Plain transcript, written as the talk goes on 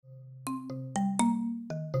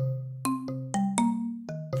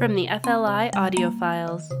From the FLI audio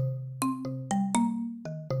files.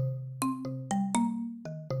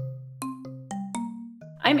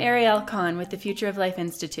 I'm Ariel Kahn with the Future of Life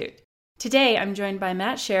Institute. Today, I'm joined by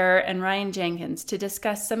Matt Scherer and Ryan Jenkins to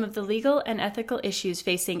discuss some of the legal and ethical issues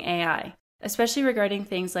facing AI, especially regarding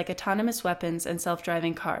things like autonomous weapons and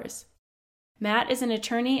self-driving cars. Matt is an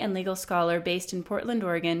attorney and legal scholar based in Portland,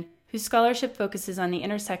 Oregon, whose scholarship focuses on the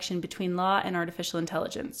intersection between law and artificial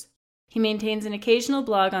intelligence. He maintains an occasional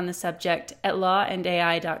blog on the subject at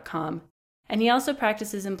lawandai.com, and he also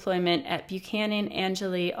practices employment at Buchanan,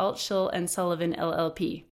 Angeli, Altschul, and Sullivan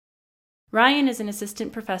LLP. Ryan is an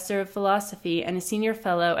assistant professor of philosophy and a senior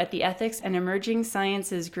fellow at the Ethics and Emerging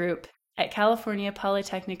Sciences Group at California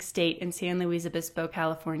Polytechnic State in San Luis Obispo,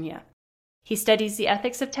 California. He studies the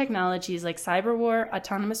ethics of technologies like cyberwar,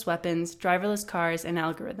 autonomous weapons, driverless cars, and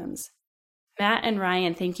algorithms. Matt and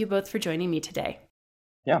Ryan, thank you both for joining me today.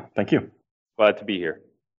 Yeah, thank you. Glad to be here.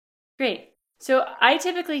 Great. So I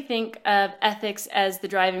typically think of ethics as the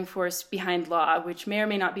driving force behind law, which may or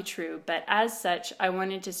may not be true, but as such, I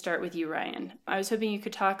wanted to start with you, Ryan. I was hoping you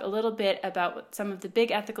could talk a little bit about what some of the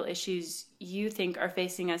big ethical issues you think are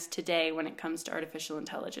facing us today when it comes to artificial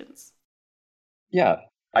intelligence. Yeah,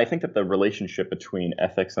 I think that the relationship between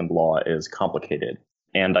ethics and law is complicated,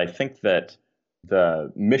 and I think that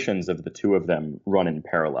the missions of the two of them run in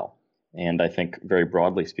parallel. And I think, very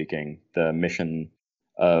broadly speaking, the mission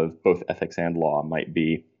of both ethics and law might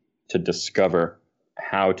be to discover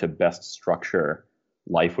how to best structure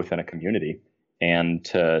life within a community and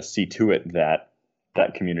to see to it that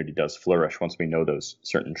that community does flourish once we know those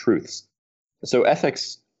certain truths. So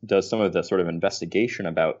ethics does some of the sort of investigation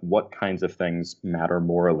about what kinds of things matter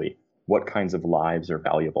morally, what kinds of lives are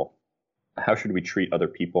valuable, how should we treat other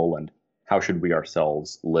people, and how should we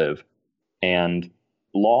ourselves live. And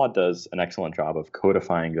law does an excellent job of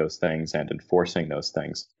codifying those things and enforcing those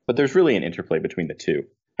things. But there's really an interplay between the two.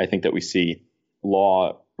 I think that we see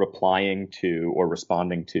law replying to or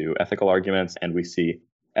responding to ethical arguments, and we see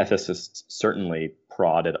ethicists certainly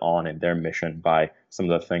prodded on in their mission by some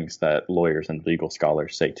of the things that lawyers and legal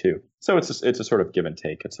scholars say too. So it's a sort of give and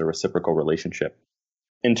take. It's a reciprocal relationship.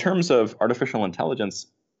 In terms of artificial intelligence,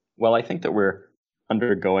 well, I think that we're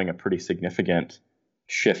undergoing a pretty significant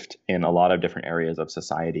shift in a lot of different areas of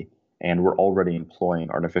society. And we're already employing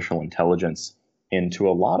artificial intelligence into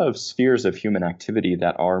a lot of spheres of human activity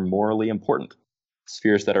that are morally important,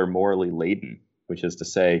 spheres that are morally laden, which is to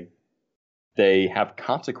say, they have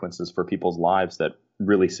consequences for people's lives that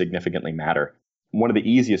really significantly matter. One of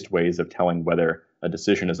the easiest ways of telling whether a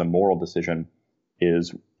decision is a moral decision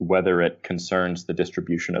is whether it concerns the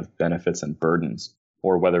distribution of benefits and burdens,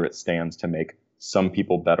 or whether it stands to make some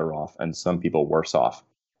people better off and some people worse off.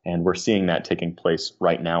 And we're seeing that taking place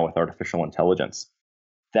right now with artificial intelligence.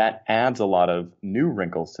 That adds a lot of new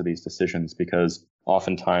wrinkles to these decisions because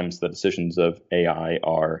oftentimes the decisions of AI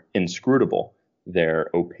are inscrutable. They're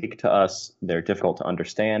opaque to us. They're difficult to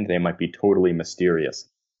understand. They might be totally mysterious.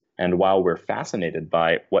 And while we're fascinated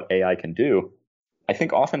by what AI can do, I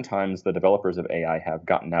think oftentimes the developers of AI have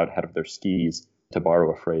gotten out ahead of their skis, to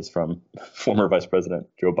borrow a phrase from former Vice President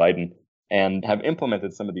Joe Biden, and have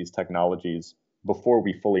implemented some of these technologies before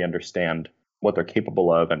we fully understand what they're capable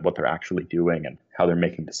of and what they're actually doing and how they're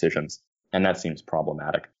making decisions. And that seems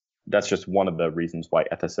problematic. That's just one of the reasons why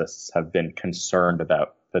ethicists have been concerned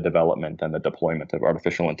about the development and the deployment of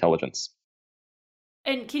artificial intelligence.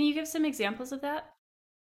 And can you give some examples of that?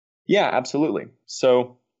 Yeah, absolutely.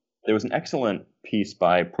 So there was an excellent piece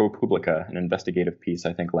by ProPublica, an investigative piece,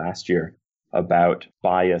 I think last year, about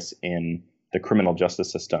bias in the criminal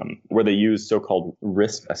justice system, where they use so-called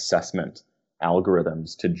risk assessment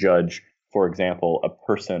algorithms to judge, for example, a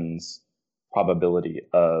person's probability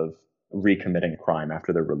of recommitting a crime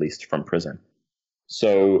after they're released from prison.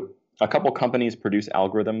 So a couple companies produce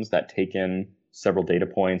algorithms that take in several data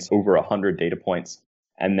points, over 100 data points,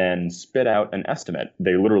 and then spit out an estimate.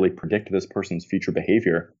 They literally predict this person's future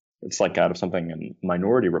behavior. It's like out of something in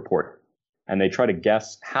Minority Report. And they try to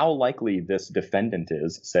guess how likely this defendant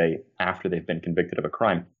is, say, after they've been convicted of a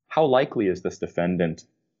crime. How likely is this defendant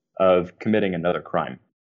of committing another crime?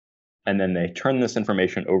 And then they turn this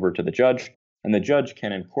information over to the judge, and the judge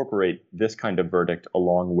can incorporate this kind of verdict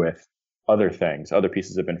along with other things, other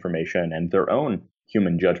pieces of information, and their own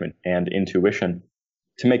human judgment and intuition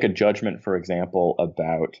to make a judgment, for example,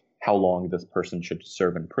 about how long this person should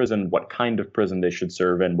serve in prison, what kind of prison they should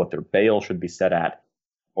serve in, what their bail should be set at,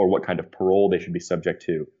 or what kind of parole they should be subject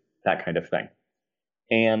to, that kind of thing.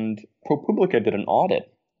 And ProPublica did an audit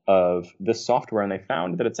of this software, and they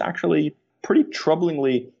found that it's actually pretty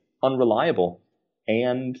troublingly unreliable.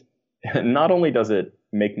 And not only does it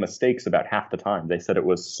make mistakes about half the time. They said it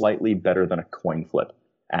was slightly better than a coin flip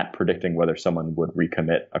at predicting whether someone would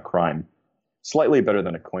recommit a crime. Slightly better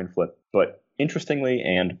than a coin flip, but interestingly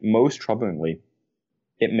and most troublingly,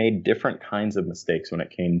 it made different kinds of mistakes when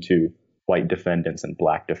it came to white defendants and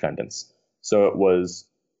black defendants. So it was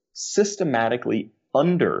systematically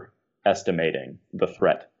underestimating the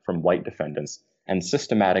threat from white defendants and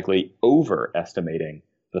systematically overestimating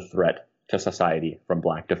the threat to society from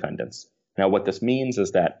black defendants. Now, what this means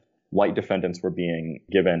is that white defendants were being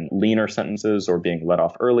given leaner sentences or being let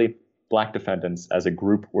off early. Black defendants as a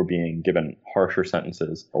group were being given harsher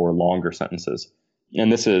sentences or longer sentences.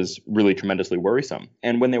 And this is really tremendously worrisome.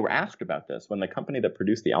 And when they were asked about this, when the company that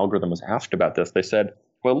produced the algorithm was asked about this, they said,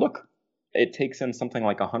 well, look, it takes in something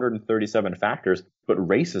like 137 factors, but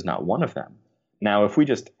race is not one of them. Now, if we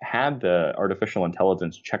just had the artificial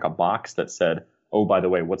intelligence check a box that said, oh, by the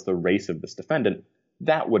way, what's the race of this defendant?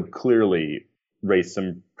 That would clearly raise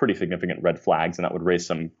some pretty significant red flags, and that would raise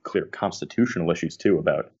some clear constitutional issues, too,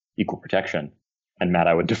 about equal protection. And Matt,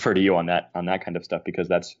 I would defer to you on that kind of stuff because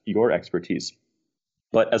that's your expertise.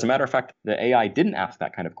 But as a matter of fact, the AI didn't ask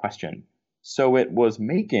that kind of question. So it was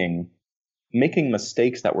making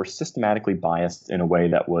mistakes that were systematically biased in a way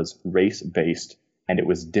that was race-based, and it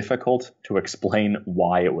was difficult to explain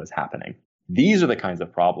why it was happening. These are the kinds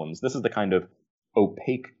of problems. This is the kind of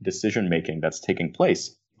opaque decision-making that's taking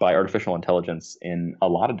place by artificial intelligence in a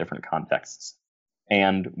lot of different contexts.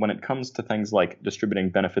 And when it comes to things like distributing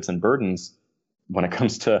benefits and burdens, when it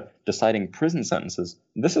comes to deciding prison sentences,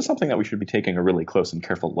 this is something that we should be taking a really close and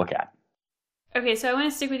careful look at. Okay, so I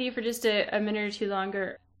want to stick with you for just a minute or two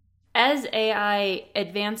longer. As AI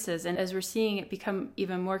advances and as we're seeing it become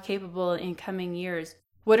even more capable in coming years,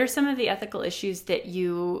 what are some of the ethical issues that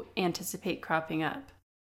you anticipate cropping up?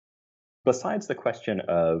 Besides the question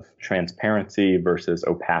of transparency versus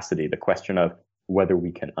opacity, the question of whether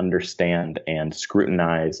we can understand and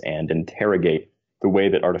scrutinize and interrogate the way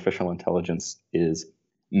that artificial intelligence is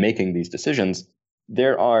making these decisions,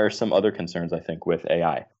 there are some other concerns, I think, with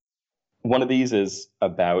AI. One of these is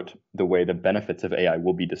about the way the benefits of AI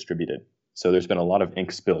will be distributed. So there's been a lot of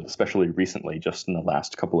ink spilled, especially recently, just in the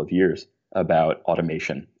last couple of years, about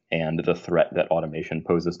automation and the threat that automation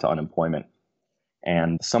poses to unemployment.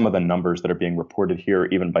 And some of the numbers that are being reported here,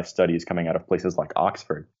 even by studies coming out of places like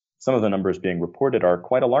Oxford, some of the numbers being reported are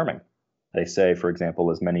quite alarming. They say, for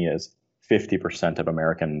example, as many as 50% of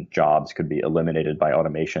American jobs could be eliminated by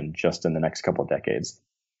automation just in the next couple of decades.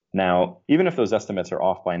 Now, even if those estimates are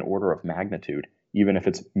off by an order of magnitude, even if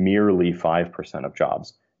it's merely 5% of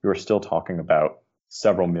jobs, you're still talking about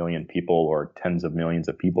several million people or tens of millions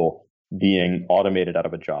of people being automated out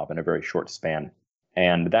of a job in a very short span.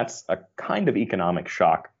 And that's a kind of economic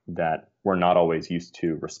shock that we're not always used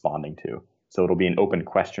to responding to. So it'll be an open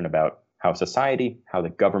question about how society, how the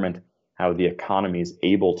government, how the economy is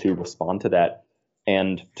able to respond to that.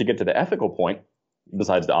 And to get to the ethical point,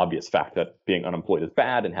 besides the obvious fact that being unemployed is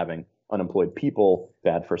bad and having unemployed people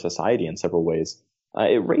bad for society in several ways,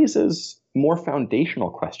 it raises more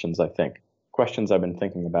foundational questions, I think. Questions I've been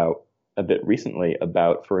thinking about a bit recently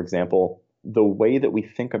about, for example, the way that we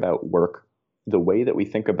think about work, the way that we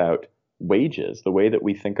think about wages, the way that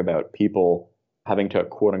we think about people having to,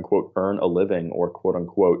 quote unquote, earn a living or, quote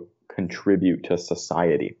unquote, contribute to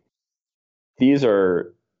society. These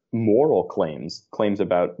are moral claims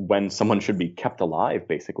about when someone should be kept alive,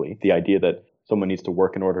 basically, the idea that someone needs to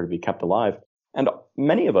work in order to be kept alive. And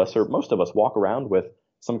many of us, or most of us, walk around with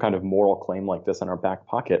some kind of moral claim like this in our back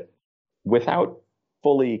pocket without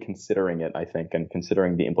fully considering it, I think, and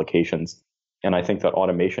considering the implications. And I think that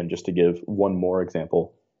automation, just to give one more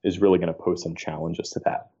example, is really going to pose some challenges to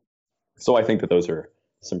that. So I think that those are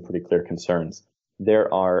some pretty clear concerns.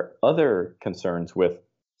 There are other concerns with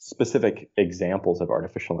specific examples of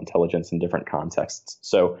artificial intelligence in different contexts.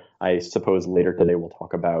 So I suppose later today we'll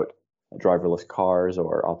talk about driverless cars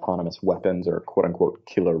or autonomous weapons or quote unquote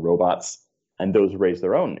killer robots. And those raise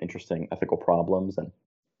their own interesting ethical problems. And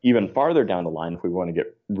even farther down the line, if we want to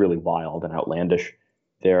get really wild and outlandish,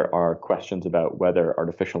 there are questions about whether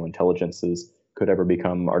artificial intelligences could ever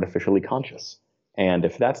become artificially conscious. And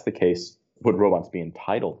if that's the case, would robots be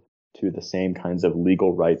entitled to the same kinds of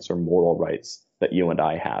legal rights or moral rights that you and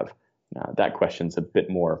I have? Now, that question's a bit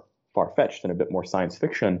more far-fetched and a bit more science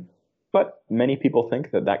fiction, but many people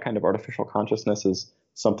think that that kind of artificial consciousness is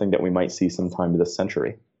something that we might see sometime this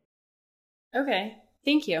century. Okay,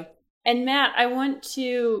 thank you. And Matt, I want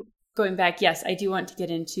to, going back, yes, I do want to get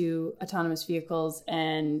into autonomous vehicles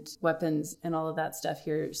and weapons and all of that stuff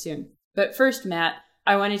here soon. But first, Matt,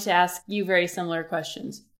 I wanted to ask you very similar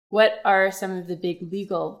questions. What are some of the big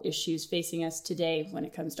legal issues facing us today when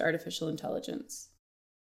it comes to artificial intelligence?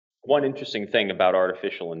 One interesting thing about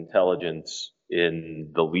artificial intelligence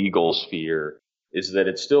in the legal sphere is that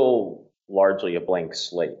it's still largely a blank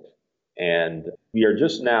slate. And we are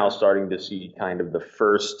just now starting to see kind of the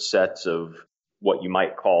first sets of what you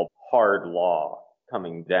might call hard law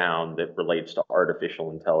coming down that relates to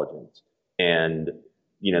artificial intelligence. And,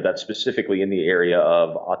 that's specifically in the area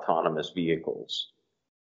of autonomous vehicles.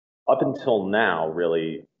 Up until now,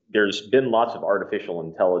 really, there's been lots of artificial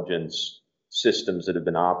intelligence systems that have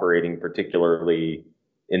been operating, particularly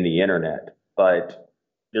in the internet, but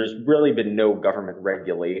there's really been no government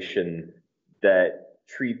regulation that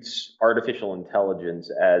treats artificial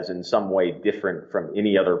intelligence as in some way different from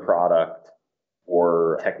any other product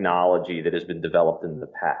or technology that has been developed in the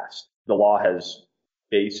past. The law has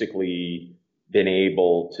basically been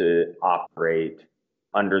able to operate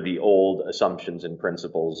under the old assumptions and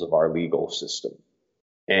principles of our legal system.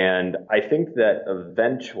 And I think that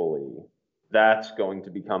eventually that's going to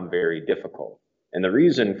become very difficult. And the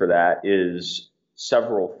reason for that is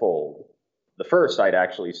several fold. The first I'd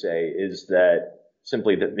actually say is that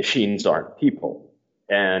simply that machines aren't people.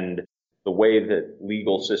 And the way that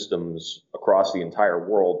legal systems across the entire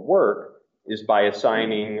world work is by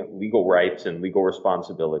assigning legal rights and legal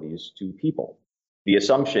responsibilities to people. The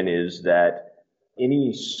assumption is that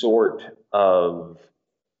any sort of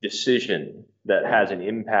decision that has an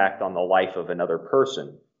impact on the life of another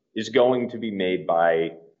person is going to be made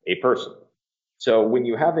by a person. So when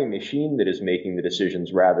you have a machine that is making the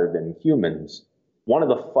decisions rather than humans, one of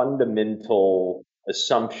the fundamental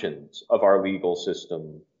assumptions of our legal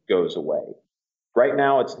system goes away. Right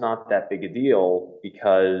now, it's not that big a deal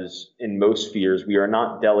because in most spheres, we are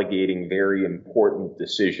not delegating very important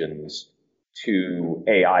decisions to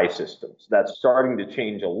AI systems. That's starting to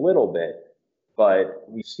change a little bit, but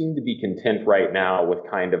we seem to be content right now with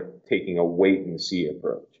kind of taking a wait and see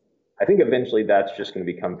approach. I think eventually that's just going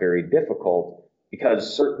to become very difficult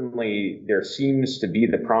because certainly there seems to be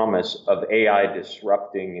the promise of AI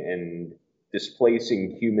disrupting and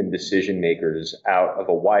displacing human decision makers out of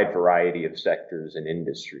a wide variety of sectors and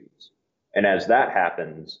industries. And as that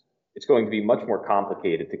happens, it's going to be much more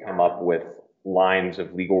complicated to come up with lines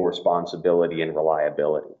of legal responsibility and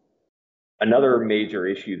reliability. Another major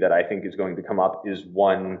issue that I think is going to come up is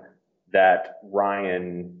one that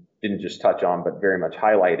Ryan didn't just touch on, but very much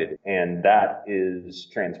highlighted, and that is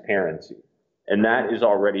transparency. And that is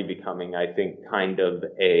already becoming, I think, kind of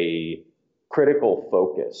a critical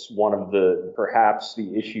focus. One of perhaps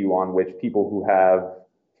the issue on which people who have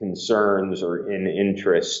concerns or an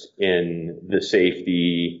interest in the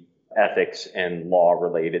safety, ethics, and law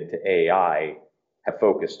related to AI have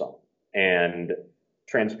focused on. And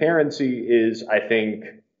transparency is, I think,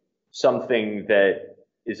 something that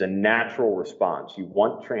is a natural response. You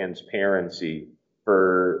want transparency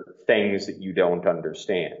for things that you don't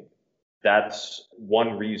understand. That's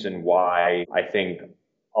one reason why I think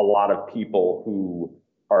a lot of people who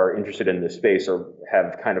are interested in this space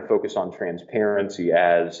have kind of focused on transparency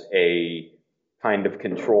as a kind of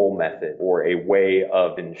control method or a way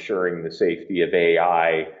of ensuring the safety of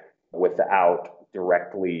AI without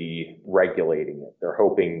directly regulating it. They're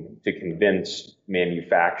hoping to convince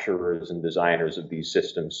manufacturers and designers of these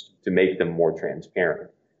systems to make them more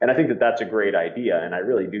transparent. And I think that that's a great idea. And I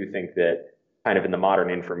really do think that kind of in the modern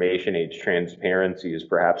information age, transparency is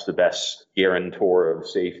perhaps the best guarantor of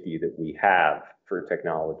safety that we have for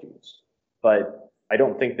technologies. But I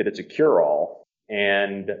don't think that it's a cure-all.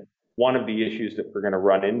 And one of the issues that we're going to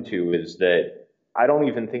run into is that I don't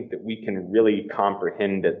even think that we can really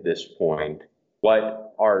comprehend at this point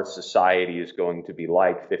what our society is going to be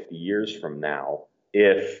like 50 years from now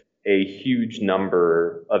if a huge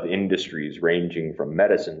number of industries ranging from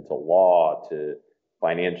medicine to law to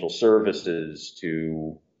financial services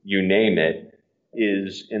to you name it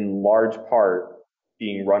is in large part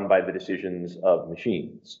being run by the decisions of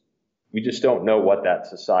machines. We just don't know what that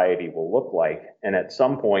society will look like. And at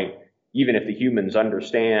some point, even if the humans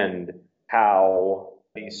understand how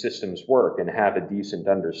these systems work and have a decent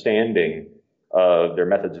understanding of their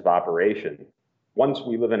methods of operation, once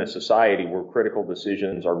we live in a society where critical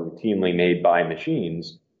decisions are routinely made by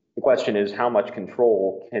machines, the question is how much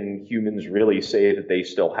control can humans really say that they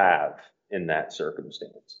still have in that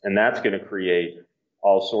circumstance? And that's going to create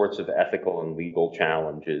all sorts of ethical and legal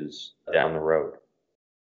challenges down the road.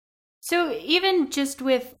 So even just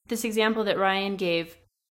with this example that Ryan gave,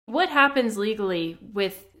 what happens legally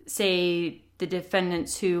with, say, the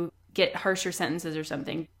defendants who get harsher sentences or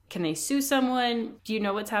something? Can they sue someone? Do you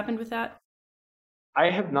know what's happened with that? I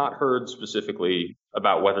have not heard specifically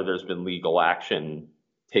about whether there's been legal action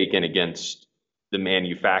taken against the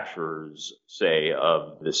manufacturers, say,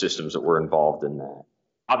 of the systems that were involved in that.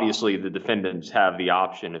 Obviously, the defendants have the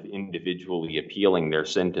option of individually appealing their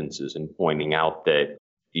sentences and pointing out that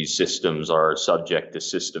these systems are subject to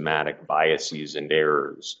systematic biases and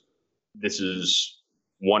errors. This is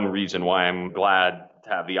one reason why I'm glad to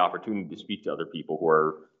have the opportunity to speak to other people who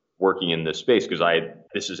are working in this space, because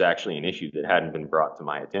this is actually an issue that hadn't been brought to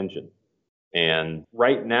my attention. And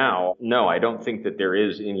right now, no, I don't think that there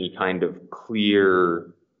is any kind of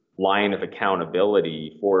clear line of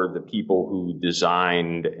accountability for the people who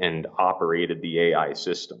designed and operated the AI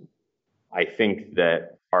system. I think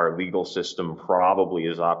that our legal system probably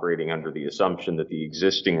is operating under the assumption that the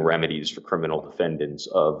existing remedies for criminal defendants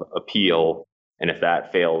of appeal, and if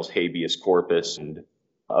that fails, habeas corpus and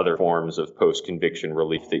other forms of post-conviction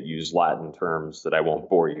relief that use Latin terms that I won't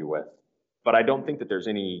bore you with. But I don't think that there's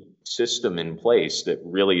any system in place that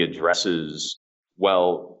really addresses,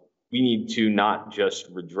 well, we need to not just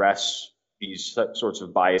redress these sorts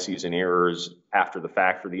of biases and errors after the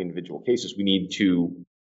fact for the individual cases. We need to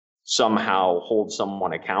somehow hold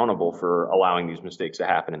someone accountable for allowing these mistakes to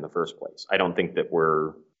happen in the first place. I don't think that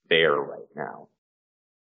we're there right now.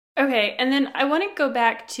 Okay, and then I want to go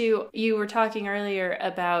back to, you were talking earlier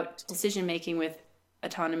about decision-making with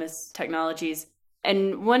autonomous technologies.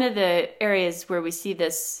 And one of the areas where we see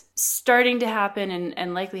this starting to happen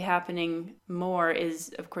and likely happening more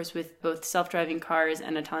is, of course, with both self-driving cars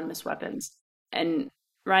and autonomous weapons. And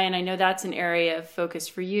Ryan, I know that's an area of focus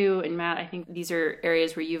for you. And Matt, I think these are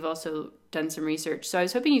areas where you've also done some research. So I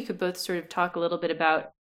was hoping you could both sort of talk a little bit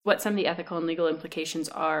about what some of the ethical and legal implications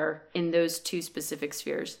are in those two specific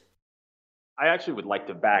spheres. I actually would like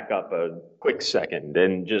to back up a quick second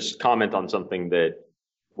and just comment on something that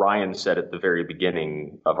Ryan said at the very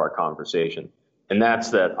beginning of our conversation. And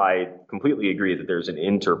that's that I completely agree that there's an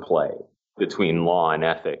interplay between law and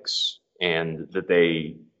ethics, and that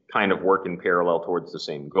they kind of work in parallel towards the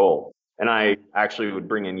same goal. And I actually would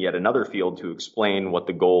bring in yet another field to explain what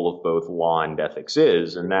the goal of both law and ethics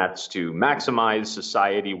is, and that's to maximize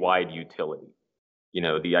society-wide utility. You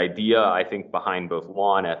know, the idea, I think, behind both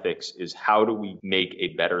law and ethics is how do we make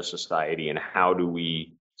a better society, and how do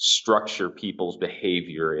we structure people's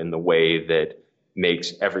behavior in the way that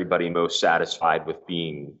makes everybody most satisfied with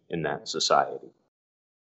being in that society.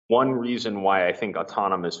 One reason why I think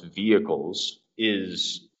autonomous vehicles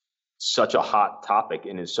is such a hot topic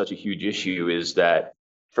and is such a huge issue is that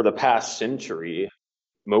for the past century,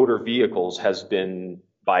 motor vehicles has been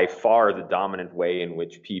by far the dominant way in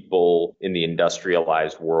which people in the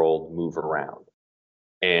industrialized world move around.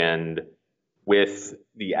 And with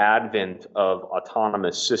the advent of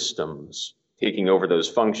autonomous systems taking over those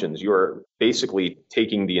functions, you're basically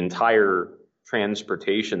taking the entire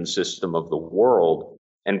transportation system of the world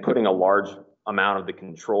and putting a large amount of the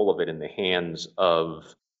control of it in the hands of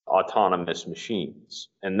autonomous machines.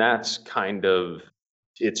 And that's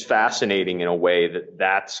it's fascinating in a way that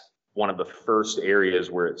that's one of the first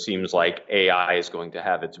areas where it seems like AI is going to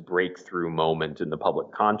have its breakthrough moment in the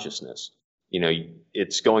public consciousness. You know,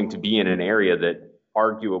 it's going to be in an area that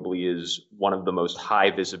arguably is one of the most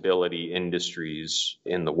high visibility industries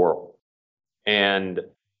in the world. And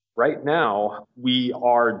right now, we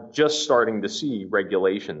are just starting to see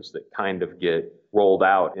regulations that kind of get rolled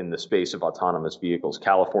out in the space of autonomous vehicles.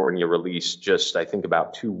 California released just, I think,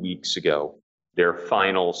 about 2 weeks ago, their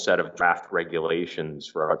final set of draft regulations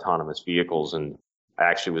for autonomous vehicles. And I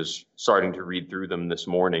actually was starting to read through them this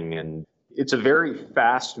morning, and it's a very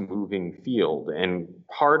fast-moving field. And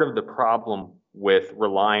part of the problem with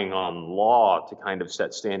relying on law to kind of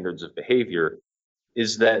set standards of behavior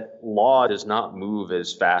is that law does not move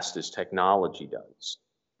as fast as technology does.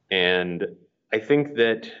 And I think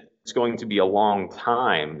that it's going to be a long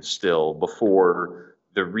time still before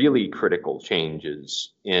the really critical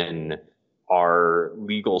changes in our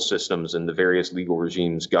legal systems and the various legal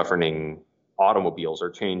regimes governing automobiles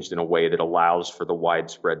are changed in a way that allows for the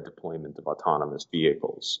widespread deployment of autonomous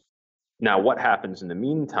vehicles. Now, what happens in the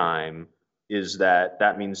meantime is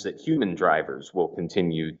that means that human drivers will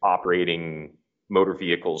continue operating motor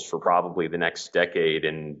vehicles for probably the next decade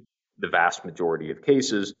in the vast majority of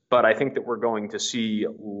cases. But I think that we're going to see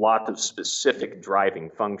lots of specific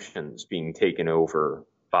driving functions being taken over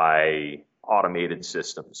by automated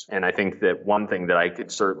systems. And I think that one thing that I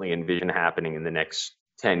could certainly envision happening in the next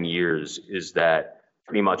 10 years is that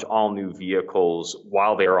pretty much all new vehicles,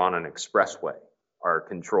 while they're on an expressway, are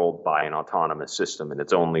controlled by an autonomous system. And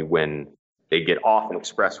it's only when they get off an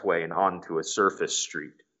expressway and onto a surface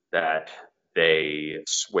street that they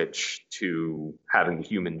switch to having a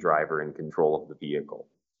human driver in control of the vehicle.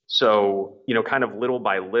 So, kind of little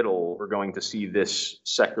by little, we're going to see this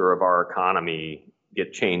sector of our economy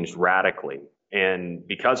get changed radically. And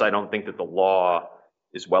because I don't think that the law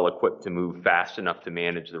is well equipped to move fast enough to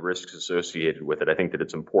manage the risks associated with it. I think that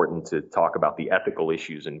it's important to talk about the ethical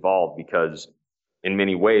issues involved because in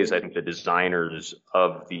many ways, I think the designers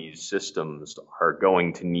of these systems are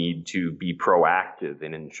going to need to be proactive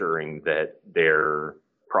in ensuring that their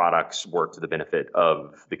products work to the benefit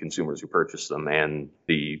of the consumers who purchase them and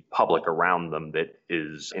the public around them that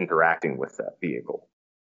is interacting with that vehicle.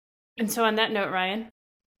 And so on that note, Ryan?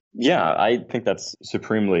 Yeah, I think that's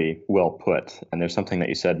supremely well put. And there's something that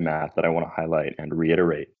you said, Matt, that I want to highlight and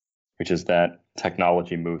reiterate, which is that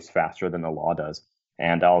technology moves faster than the law does.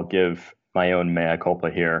 And I'll give my own mea culpa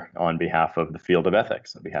here on behalf of the field of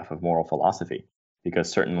ethics, on behalf of moral philosophy, because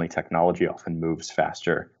certainly technology often moves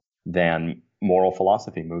faster than moral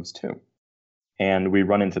philosophy moves too. And we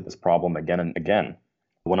run into this problem again and again.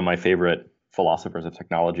 One of my favorite philosophers of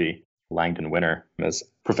technology, Langdon Winner, is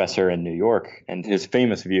professor in New York, and his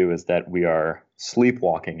famous view is that we are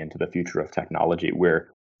sleepwalking into the future of technology.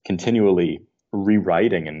 We're continually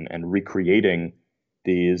rewriting and recreating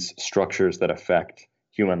these structures that affect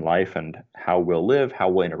human life and how we'll live, how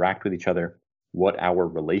we'll interact with each other, what our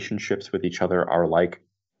relationships with each other are like,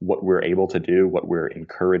 what we're able to do, what we're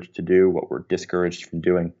encouraged to do, what we're discouraged from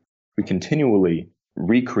doing. We continually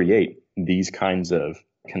recreate these kinds of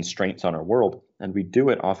constraints on our world, and we do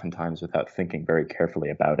it oftentimes without thinking very carefully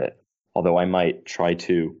about it. Although I might try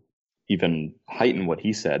to even heighten what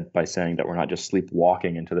he said by saying that we're not just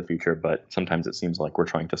sleepwalking into the future, but sometimes it seems like we're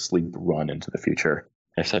trying to sleep run into the future,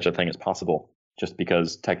 if such a thing is possible, just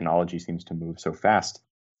because technology seems to move so fast.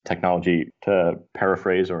 Technology, to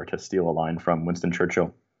paraphrase or to steal a line from Winston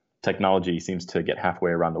Churchill, technology seems to get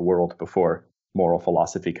halfway around the world before moral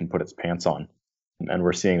philosophy can put its pants on. And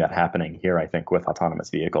we're seeing that happening here, I think, with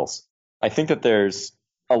autonomous vehicles. I think that there's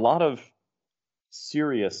a lot of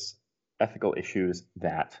serious ethical issues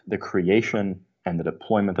that the creation and the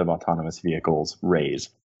deployment of autonomous vehicles raise.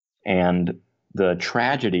 And the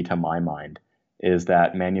tragedy, to my mind, is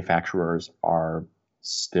that manufacturers are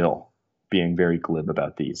still being very glib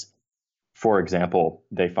about these. For example,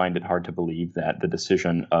 they find it hard to believe that the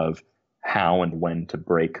decision of how and when to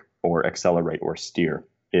brake or accelerate or steer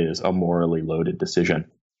is a morally loaded decision.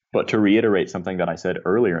 But to reiterate something that I said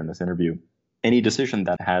earlier in this interview, any decision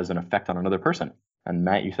that has an effect on another person. And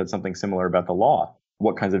Matt, you said something similar about the law.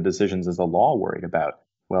 What kinds of decisions is the law worried about?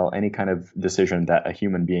 Well, any kind of decision that a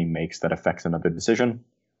human being makes that affects another decision,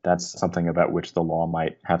 that's something about which the law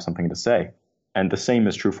might have something to say. And the same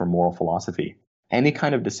is true for moral philosophy. Any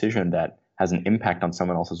kind of decision that has an impact on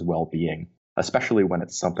someone else's well-being, especially when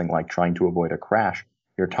it's something like trying to avoid a crash,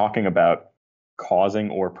 you're talking about causing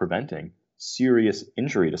or preventing serious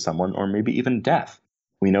injury to someone or maybe even death.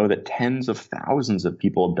 We know that tens of thousands of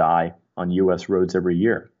people die on U.S. roads every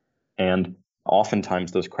year. And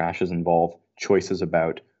oftentimes those crashes involve choices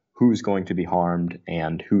about who's going to be harmed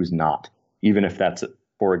and who's not, even if that's,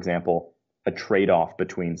 for example, a trade-off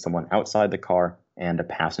between someone outside the car and a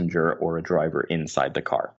passenger or a driver inside the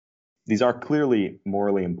car. These are clearly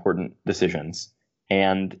morally important decisions,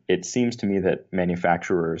 and it seems to me that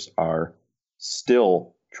manufacturers are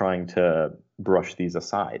still trying to brush these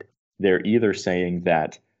aside. They're either saying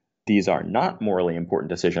that these are not morally important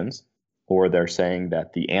decisions, or they're saying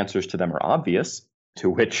that the answers to them are obvious, to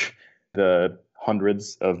which the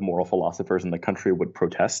hundreds of moral philosophers in the country would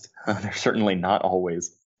protest. They're certainly not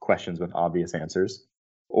always questions with obvious answers.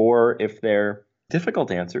 Or if they're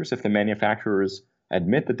difficult answers, if the manufacturers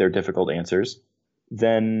admit that they're difficult answers,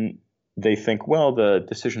 then they think, well, the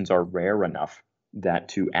decisions are rare enough that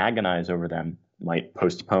to agonize over them might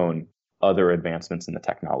postpone other advancements in the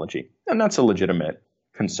technology. And that's a legitimate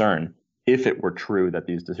concern if it were true that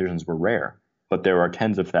these decisions were rare. But there are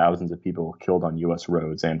tens of thousands of people killed on U.S.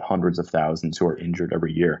 roads and hundreds of thousands who are injured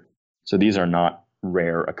every year. So these are not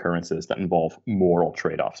rare occurrences that involve moral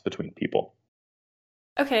trade-offs between people.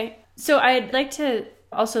 Okay, so I'd like to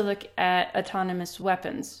also look at autonomous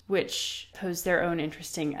weapons, which pose their own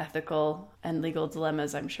interesting ethical and legal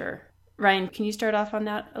dilemmas, I'm sure. Ryan, can you start off on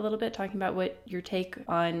that a little bit, talking about what your take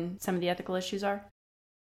on some of the ethical issues are?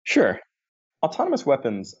 Sure. Autonomous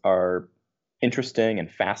weapons are interesting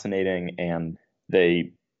and fascinating, and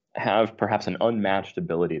they have perhaps an unmatched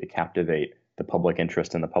ability to captivate the public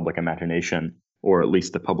interest and the public imagination, or at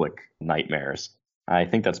least the public nightmares. I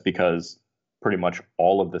think that's because pretty much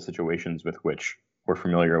all of the situations with which we're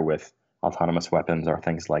familiar with autonomous weapons are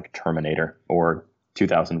things like Terminator or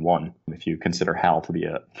 2001, if you consider HAL to be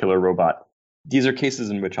a killer robot. These are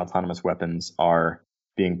cases in which autonomous weapons are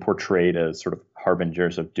being portrayed as sort of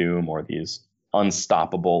harbingers of doom, or these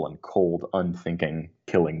unstoppable and cold, unthinking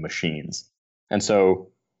killing machines. And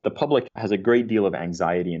so the public has a great deal of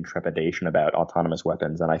anxiety and trepidation about autonomous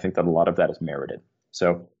weapons, and I think that a lot of that is merited.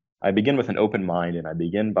 So I begin with an open mind, and I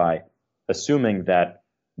begin by assuming that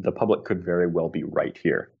the public could very well be right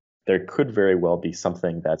here. There could very well be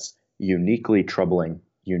something that's uniquely troubling,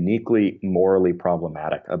 uniquely morally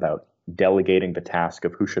problematic about delegating the task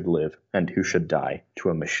of who should live and who should die to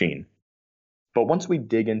a machine. But once we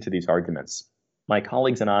dig into these arguments, my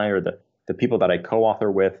colleagues and I, or the people that I co-author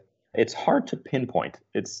with, it's hard to pinpoint.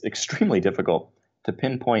 It's extremely difficult to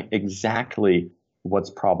pinpoint exactly what's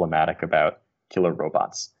problematic about killer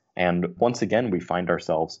robots. And once again, we find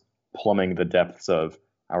ourselves plumbing the depths of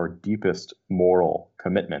our deepest moral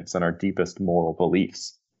commitments and our deepest moral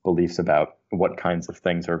beliefs about what kinds of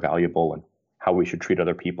things are valuable and how we should treat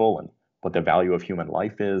other people and what the value of human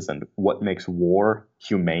life is and what makes war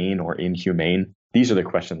humane or inhumane. These are the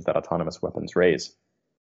questions that autonomous weapons raise.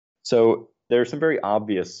 So there are some very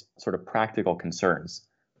obvious sort of practical concerns.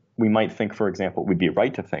 We might think, for example, we'd be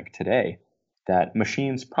right to think today that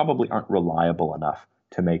machines probably aren't reliable enough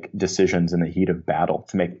to make decisions in the heat of battle,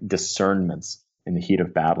 to make discernments in the heat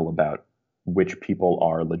of battle about which people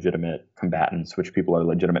are legitimate combatants, which people are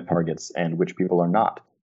legitimate targets, and which people are not,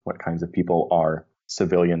 what kinds of people are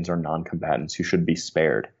civilians or non-combatants who should be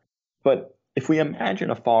spared. But if we imagine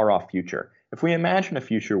a far-off future, if we imagine a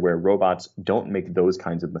future where robots don't make those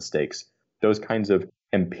kinds of mistakes, those kinds of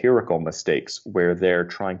empirical mistakes where they're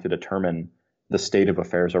trying to determine the state of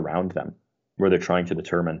affairs around them, where they're trying to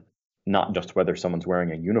determine not just whether someone's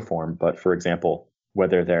wearing a uniform, but, for example,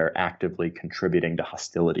 whether they're actively contributing to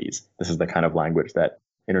hostilities. This is the kind of language that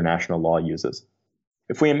international law uses.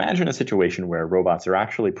 If we imagine a situation where robots are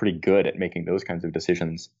actually pretty good at making those kinds of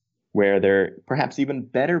decisions, where they're perhaps even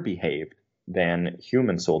better behaved than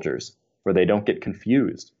human soldiers, where they don't get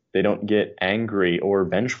confused, they don't get angry or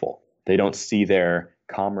vengeful, they don't see their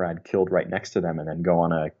comrade killed right next to them and then go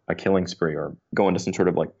on a killing spree or go into some sort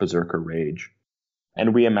of like berserker rage.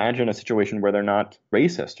 And we imagine a situation where they're not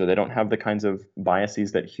racist or they don't have the kinds of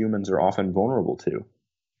biases that humans are often vulnerable to.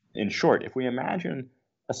 In short, if we imagine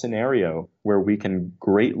a scenario where we can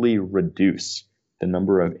greatly reduce the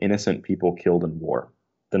number of innocent people killed in war,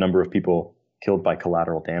 the number of people killed by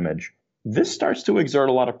collateral damage, this starts to exert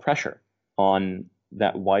a lot of pressure on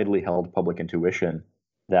that widely held public intuition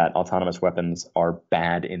that autonomous weapons are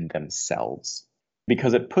bad in themselves.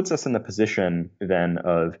 Because it puts us in the position then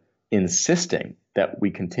of insisting that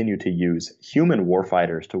we continue to use human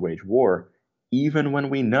warfighters to wage war, even when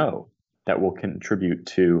we know that will contribute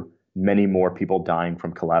to many more people dying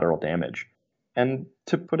from collateral damage. And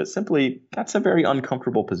to put it simply, that's a very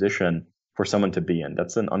uncomfortable position for someone to be in.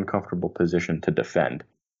 That's an uncomfortable position to defend.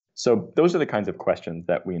 So those are the kinds of questions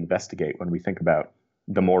that we investigate when we think about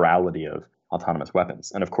the morality of autonomous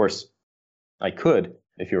weapons. And of course,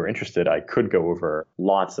 if you were interested, I could go over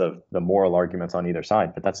lots of the moral arguments on either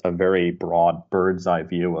side, but that's a very broad bird's eye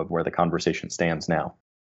view of where the conversation stands now.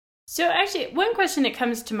 So actually, one question that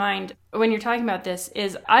comes to mind when you're talking about this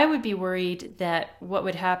is I would be worried that what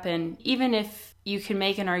would happen, even if you can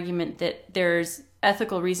make an argument that there's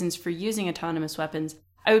ethical reasons for using autonomous weapons,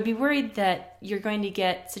 I would be worried that you're going to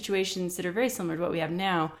get situations that are very similar to what we have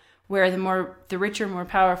now, where the richer, more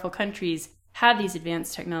powerful countries have these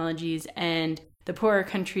advanced technologies and the poorer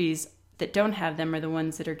countries that don't have them are the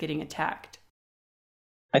ones that are getting attacked.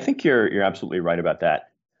 I think you're absolutely right about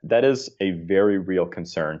that. That is a very real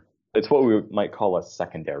concern. It's what we might call a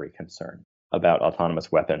secondary concern about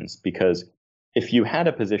autonomous weapons, because if you had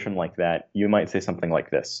a position like that, you might say something like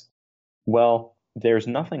this. Well, there's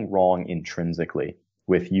nothing wrong intrinsically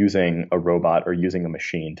with using a robot or using a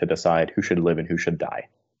machine to decide who should live and who should die.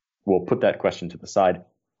 We'll put that question to the side,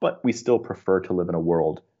 but we still prefer to live in a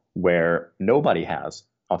world where nobody has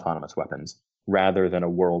autonomous weapons, rather than a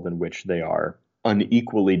world in which they are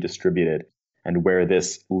unequally distributed and where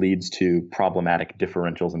this leads to problematic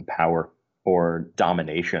differentials in power or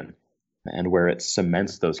domination, and where it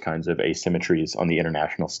cements those kinds of asymmetries on the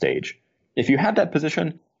international stage. If you had that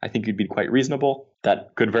position, I think you'd be quite reasonable.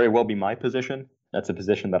 That could very well be my position. That's a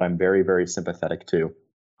position that I'm very, very sympathetic to.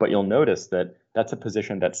 But you'll notice that that's a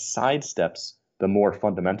position that sidesteps the more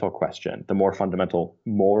fundamental question, the more fundamental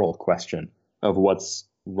moral question of what's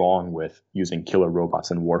wrong with using killer robots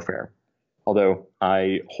in warfare. Although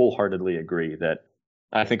I wholeheartedly agree that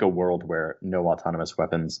I think a world where no autonomous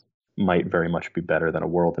weapons might very much be better than a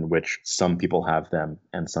world in which some people have them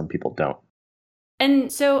and some people don't.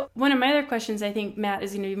 And so one of my other questions, I think, Matt,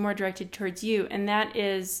 is going to be more directed towards you, and that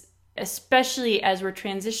is, especially as we're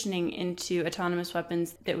transitioning into autonomous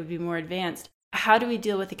weapons that would be more advanced, how do we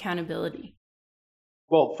deal with accountability?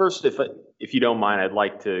 Well, first, if you don't mind, I'd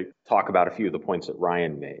like to talk about a few of the points that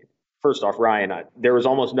Ryan made. First off, Ryan, there was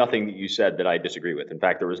almost nothing that you said that I disagree with. In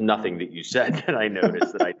fact, there was nothing that you said that I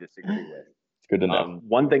noticed that I disagree with. It's good to know.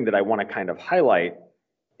 One thing that I want to kind of highlight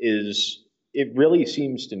is it really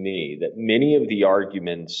seems to me that many of the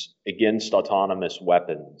arguments against autonomous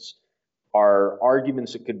weapons are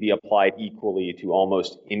arguments that could be applied equally to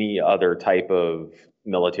almost any other type of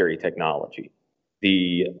military technology.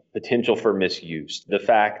 The potential for misuse, the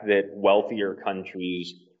fact that wealthier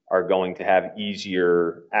countries are going to have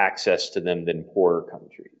easier access to them than poorer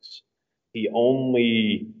countries. The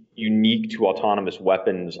only unique to autonomous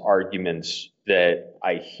weapons arguments that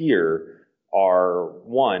I hear are,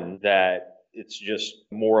 one, that it's just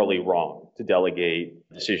morally wrong to delegate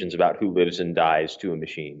decisions about who lives and dies to a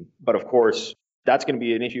machine. But of course, that's going to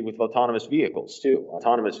be an issue with autonomous vehicles too.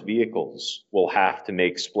 Autonomous vehicles will have to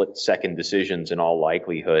make split-second decisions in all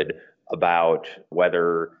likelihood about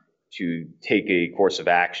whether to take a course of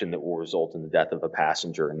action that will result in the death of a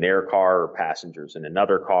passenger in their car or passengers in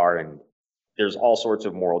another car. And there's all sorts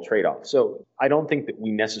of moral trade-offs. So I don't think that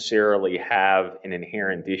we necessarily have an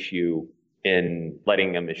inherent issue in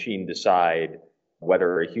letting a machine decide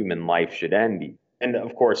whether a human life should end. And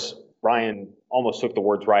of course, Ryan almost took the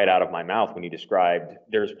words right out of my mouth when he described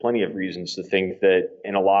there's plenty of reasons to think that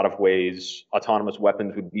in a lot of ways, autonomous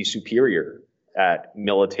weapons would be superior at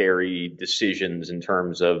military decisions in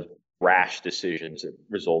terms of rash decisions that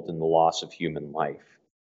result in the loss of human life.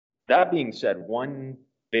 That being said, one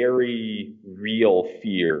very real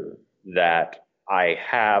fear that I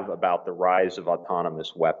have about the rise of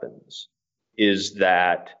autonomous weapons is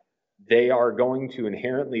that they are going to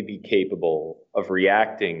inherently be capable of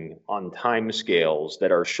reacting on timescales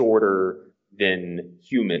that are shorter than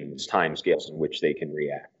humans' timescales in which they can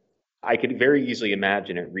react. I could very easily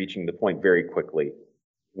imagine it reaching the point very quickly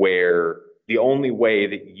where the only way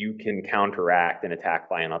that you can counteract an attack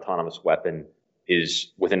by an autonomous weapon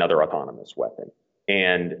is with another autonomous weapon.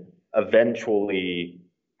 And eventually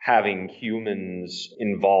having humans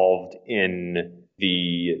involved in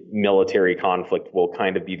the military conflict will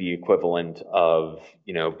kind of be the equivalent of,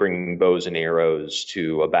 bringing bows and arrows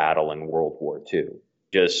to a battle in World War II.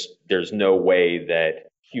 Just there's no way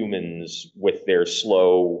that humans with their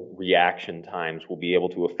slow reaction times will be able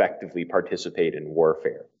to effectively participate in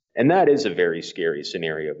warfare. And that is a very scary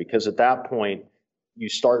scenario because at that point, you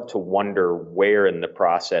start to wonder where in the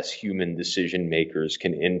process human decision makers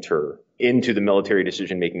can enter into the military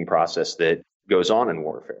decision-making process that goes on in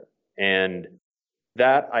warfare. And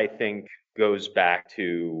that, I think, goes back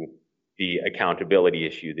to the accountability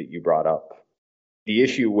issue that you brought up. The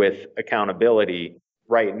issue with accountability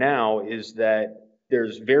right now is that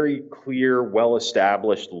there's very clear,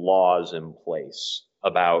 well-established laws in place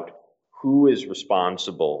about who is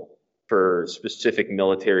responsible for specific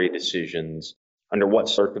military decisions, under what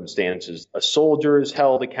circumstances a soldier is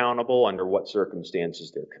held accountable, under what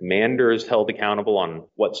circumstances their commander is held accountable, on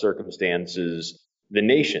what circumstances the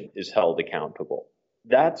nation is held accountable.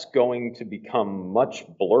 That's going to become much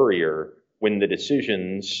blurrier when the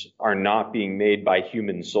decisions are not being made by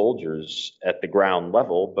human soldiers at the ground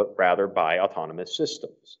level, but rather by autonomous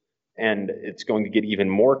systems. And it's going to get even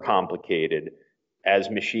more complicated as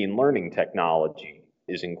machine learning technology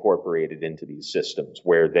is incorporated into these systems,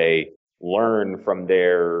 where they learn from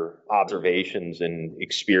their observations and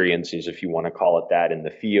experiences, if you want to call it that, in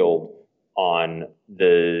the field on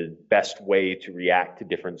the best way to react to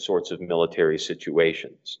different sorts of military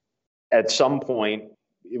situations. At some point,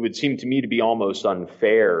 it would seem to me to be almost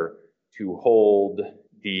unfair to hold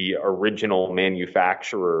the original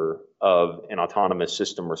manufacturer of an autonomous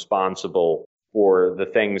system responsible for the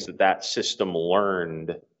things that that system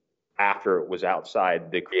learned after it was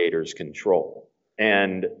outside the creator's control.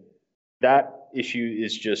 And that issue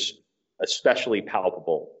is just especially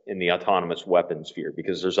palpable in the autonomous weapons sphere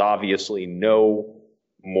because there's obviously no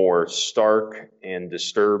more stark and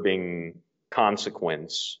disturbing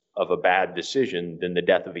consequence of a bad decision than the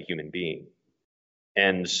death of a human being.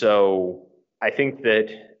 And so I think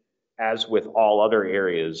that, as with all other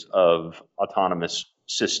areas of autonomous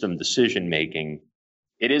system decision making,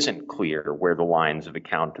 it isn't clear where the lines of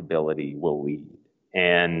accountability will lead.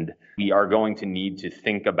 And we are going to need to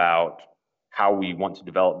think about how we want to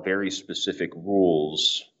develop very specific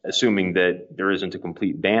rules, assuming that there isn't a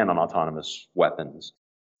complete ban on autonomous weapons,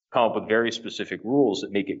 come up with very specific rules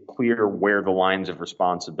that make it clear where the lines of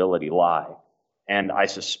responsibility lie. And I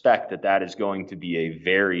suspect that that is going to be a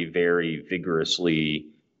very, very vigorously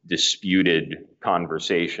disputed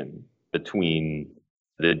conversation between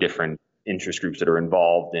the different interest groups that are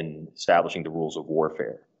involved in establishing the rules of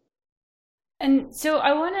warfare. And so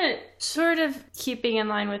I want to sort of keeping in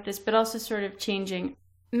line with this, but also sort of changing.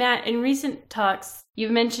 Matt, in recent talks,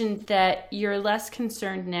 you've mentioned that you're less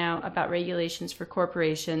concerned now about regulations for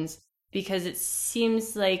corporations Because it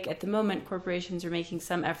seems like at the moment corporations are making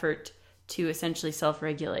some effort to essentially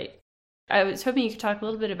self-regulate. I was hoping you could talk a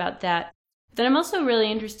little bit about that. Then I'm also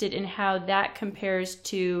really interested in how that compares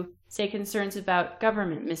to, say, concerns about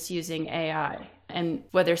government misusing AI and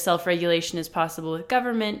whether self-regulation is possible with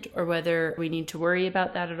government or whether we need to worry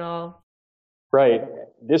about that at all. Right.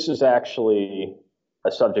 This is actually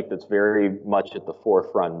a subject that's very much at the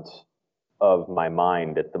forefront of my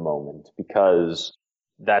mind at the moment, because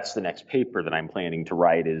that's the next paper that I'm planning to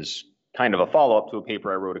write, is kind of a follow-up to a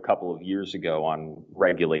paper I wrote a couple of years ago on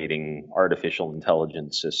regulating artificial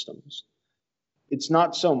intelligence systems. It's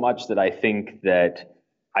not so much that I think that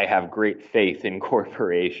I have great faith in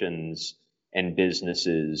corporations and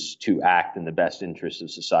businesses to act in the best interest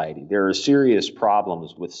of society. There are serious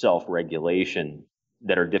problems with self-regulation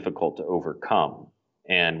that are difficult to overcome.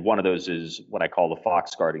 And one of those is what I call the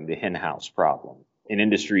fox guarding the henhouse problem. An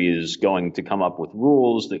industry is going to come up with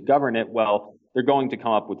rules that govern it. Well, they're going to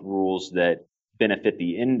come up with rules that benefit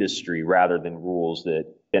the industry rather than rules that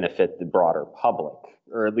benefit the broader public,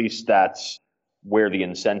 or at least that's where the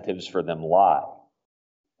incentives for them lie.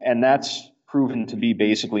 And that's proven to be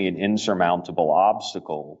basically an insurmountable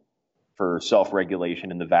obstacle for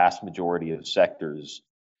self-regulation in the vast majority of sectors,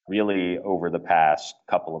 really over the past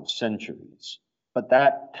couple of centuries. But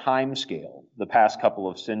that timescale, the past couple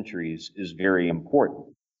of centuries, is very important,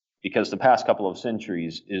 because the past couple of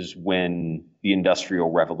centuries is when the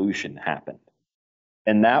Industrial Revolution happened.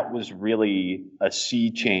 And that was really a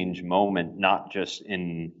sea change moment, not just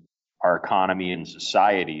in our economy and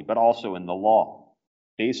society, but also in the law.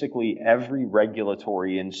 Basically, every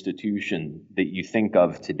regulatory institution that you think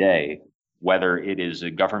of today, whether it is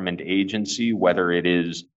a government agency, whether it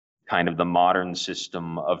is kind of the modern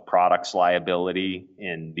system of products liability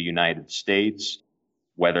in the United States,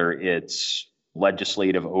 whether it's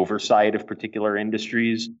legislative oversight of particular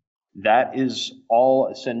industries, that is all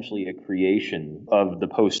essentially a creation of the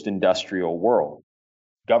post-industrial world.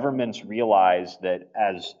 Governments realized that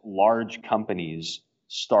as large companies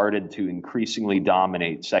started to increasingly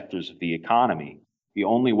dominate sectors of the economy, the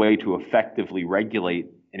only way to effectively regulate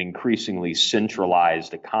an increasingly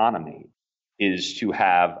centralized economy is to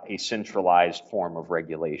have a centralized form of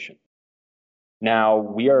regulation. Now,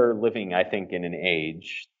 we are living, I think, in an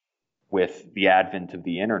age with the advent of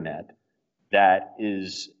the internet that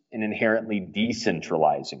is an inherently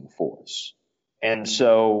decentralizing force. And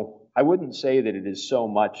so I wouldn't say that it is so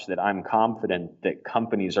much that I'm confident that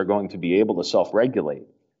companies are going to be able to self-regulate,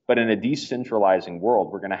 but in a decentralizing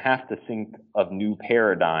world, we're going to have to think of new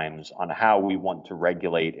paradigms on how we want to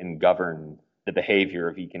regulate and govern the behavior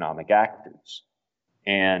of economic actors.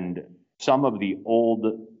 And some of the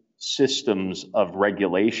old systems of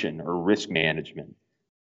regulation or risk management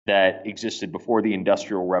that existed before the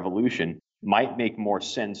Industrial Revolution might make more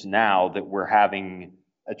sense now that we're having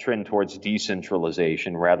a trend towards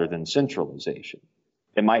decentralization rather than centralization.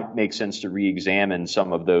 It might make sense to re-examine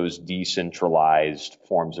some of those decentralized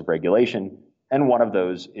forms of regulation, and one of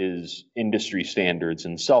those is industry standards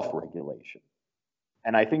and self-regulation.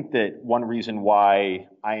 And I think that one reason why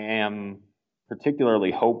I am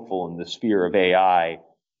particularly hopeful in the sphere of AI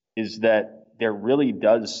is that there really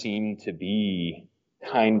does seem to be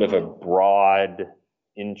kind of a broad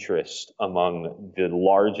interest among the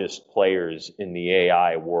largest players in the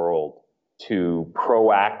AI world to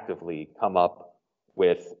proactively come up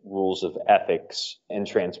with rules of ethics and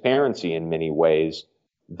transparency in many ways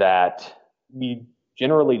that we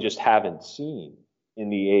generally just haven't seen in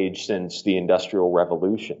the age since the Industrial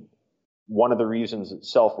Revolution. One of the reasons that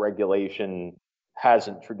self-regulation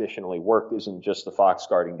hasn't traditionally worked isn't just the fox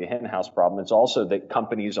guarding the henhouse problem. It's also that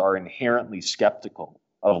companies are inherently skeptical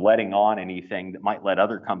of letting on anything that might let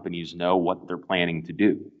other companies know what they're planning to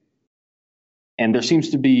do. And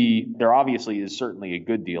there obviously is certainly a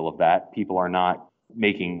good deal of that. People are not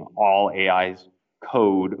making all AI's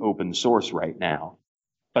code open source right now.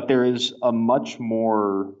 But there's a much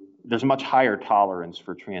higher tolerance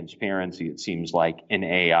for transparency, it seems like, in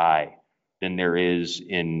AI than there is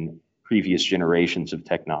in previous generations of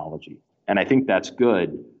technology. And I think that's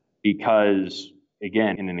good because,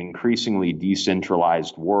 again, in an increasingly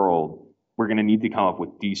decentralized world, we're going to need to come up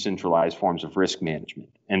with decentralized forms of risk management.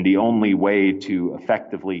 And the only way to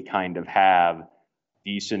effectively kind of have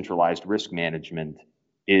decentralized risk management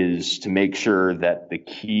is to make sure that the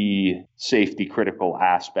key safety critical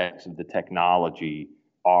aspects of the technology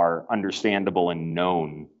are understandable and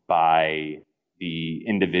known by the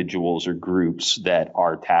individuals or groups that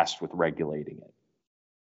are tasked with regulating it.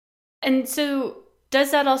 And so does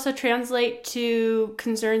that also translate to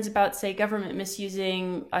concerns about, say, government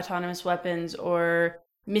misusing autonomous weapons or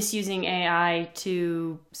misusing AI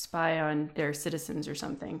to spy on their citizens or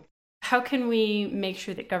something. How can we make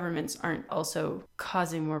sure that governments aren't also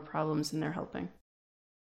causing more problems than they're helping?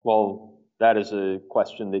 Well, that is a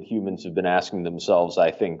question that humans have been asking themselves,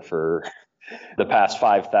 I think, for the past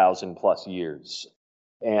 5,000 plus years.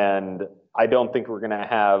 And I don't think we're going to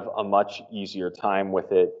have a much easier time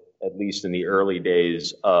with it, at least in the early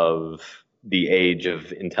days of the age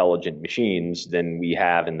of intelligent machines, than we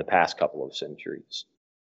have in the past couple of centuries.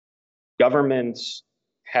 Governments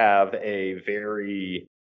have a very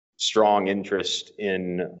strong interest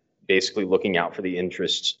in basically looking out for the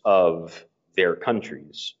interests of their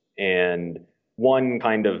countries. And one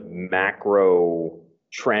kind of macro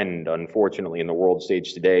trend, unfortunately, in the world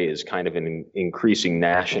stage today is kind of an increasing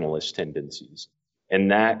nationalist tendencies.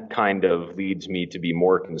 And that kind of leads me to be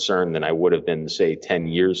more concerned than I would have been, say, 10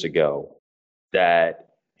 years ago, that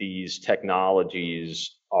these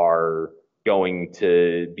technologies are going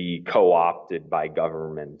to be co-opted by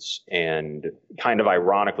governments, and kind of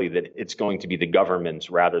ironically that it's going to be the governments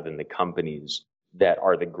rather than the companies that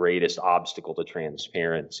are the greatest obstacle to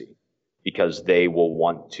transparency, because they will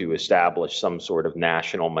want to establish some sort of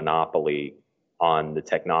national monopoly on the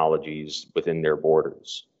technologies within their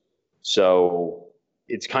borders. So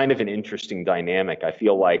it's kind of an interesting dynamic. I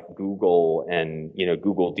feel like Google and,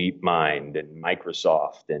 Google DeepMind and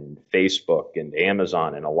Microsoft and Facebook and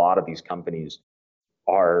Amazon and a lot of these companies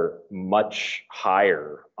are much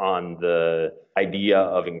higher on the idea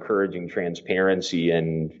of encouraging transparency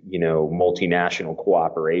and, multinational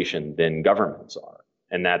cooperation than governments are.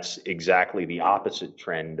 And that's exactly the opposite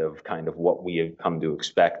trend of kind of what we have come to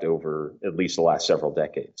expect over at least the last several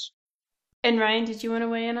decades. And Ryan, did you want to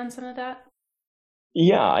weigh in on some of that?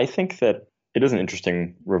 Yeah, I think that it is an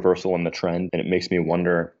interesting reversal in the trend, and it makes me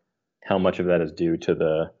wonder how much of that is due to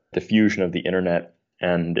the diffusion of the internet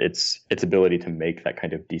and its ability to make that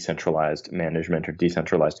kind of decentralized management or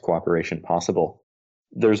decentralized cooperation possible.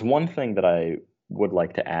 There's one thing that I would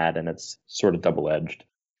like to add, and it's sort of double-edged.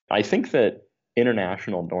 I think that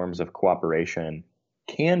international norms of cooperation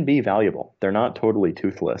can be valuable. They're not totally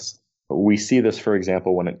toothless. We see this, for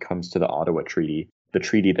example, when it comes to the Ottawa Treaty, the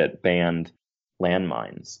treaty that banned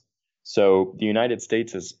landmines. So the United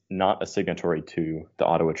States is not a signatory to the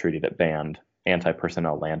Ottawa Treaty that banned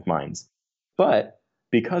anti-personnel landmines. But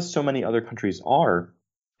because so many other countries are,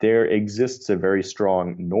 there exists a very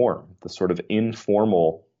strong norm, the sort of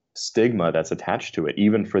informal stigma that's attached to it,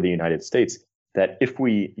 even for the United States, that if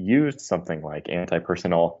we used something like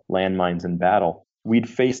anti-personnel landmines in battle, we'd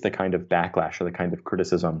face the kind of backlash or the kind of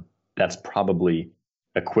criticism that's probably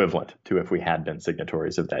equivalent to if we had been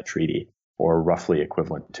signatories of that treaty, or roughly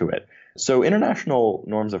equivalent to it. So international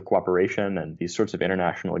norms of cooperation and these sorts of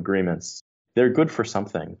international agreements, they're good for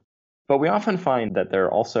something. But we often find that they're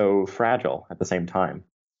also fragile at the same time.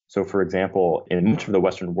 So for example, in much of the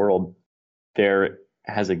Western world, there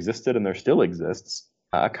has existed and there still exists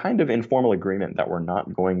a kind of informal agreement that we're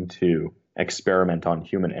not going to experiment on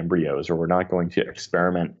human embryos, or we're not going to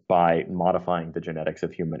experiment by modifying the genetics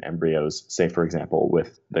of human embryos, say, for example,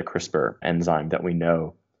 with the CRISPR enzyme that we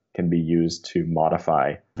know can be used to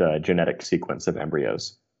modify the genetic sequence of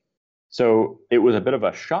embryos. So it was a bit of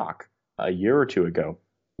a shock a year or two ago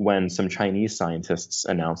when some Chinese scientists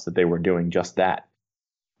announced that they were doing just that.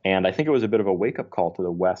 And I think it was a bit of a wake-up call to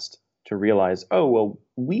the West to realize, oh, well,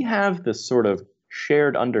 we have this sort of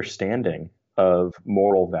shared understanding of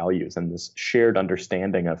moral values and this shared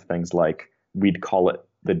understanding of things like, we'd call it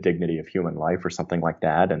the dignity of human life or something like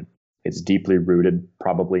that. And it's deeply rooted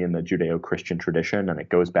probably in the Judeo-Christian tradition, and it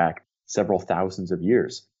goes back several thousands of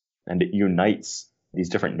years. And it unites these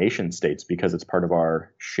different nation states because it's part of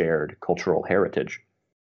our shared cultural heritage.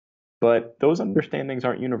 But those understandings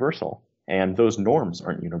aren't universal, and those norms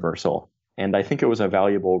aren't universal. And I think it was a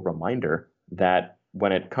valuable reminder that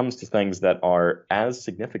when it comes to things that are as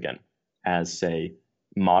significant as, say,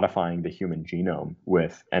 modifying the human genome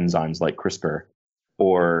with enzymes like CRISPR,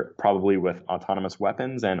 or probably with autonomous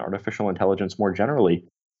weapons and artificial intelligence more generally,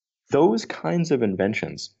 those kinds of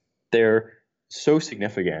inventions, they're so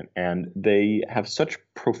significant and they have such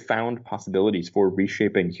profound possibilities for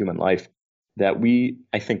reshaping human life that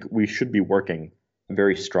I think we should be working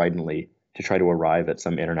very stridently to try to arrive at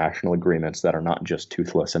some international agreements that are not just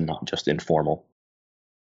toothless and not just informal.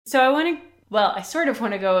 So I sort of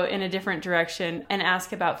want to go in a different direction and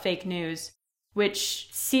ask about fake news, which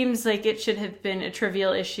seems like it should have been a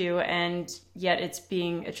trivial issue, and yet it's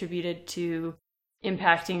being attributed to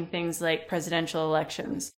impacting things like presidential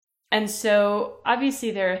elections. And so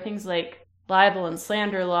obviously there are things like libel and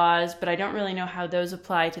slander laws, but I don't really know how those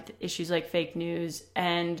apply to issues like fake news.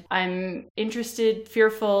 And I'm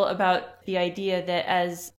fearful about the idea that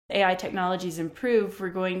as AI technologies improve, we're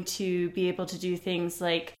going to be able to do things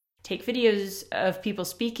like take videos of people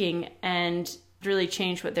speaking and really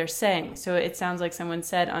change what they're saying. So it sounds like someone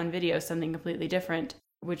said on video something completely different,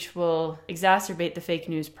 which will exacerbate the fake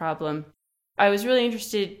news problem. I was really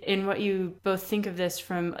interested in what you both think of this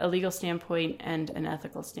from a legal standpoint and an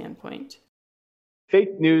ethical standpoint.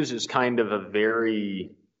 Fake news is kind of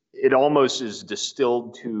it almost is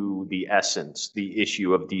distilled to the essence, the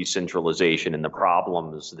issue of decentralization and the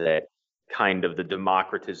problems that kind of the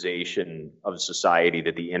democratization of society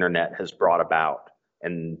that the internet has brought about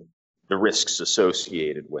and the risks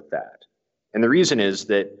associated with that. And the reason is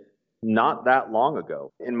that not that long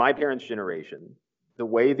ago, in my parents' generation, the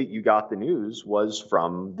way that you got the news was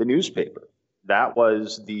from the newspaper. That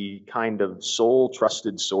was the kind of sole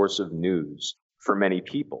trusted source of news for many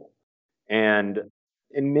people. And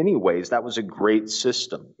in many ways, that was a great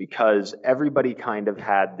system because everybody kind of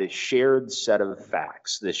had this shared set of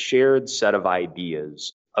facts, this shared set of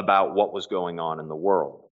ideas about what was going on in the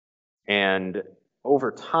world. And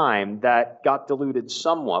over time, that got diluted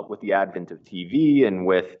somewhat with the advent of TV and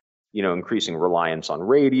with, increasing reliance on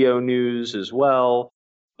radio news as well.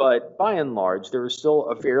 But by and large, there was still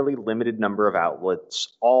a fairly limited number of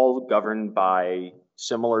outlets, all governed by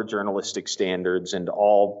similar journalistic standards and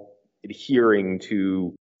all adhering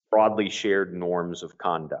to broadly shared norms of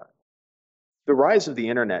conduct. The rise of the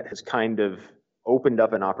internet has kind of opened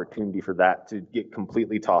up an opportunity for that to get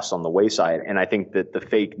completely tossed on the wayside. And I think that the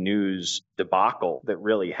fake news debacle that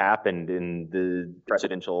really happened in the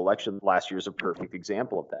presidential election last year is a perfect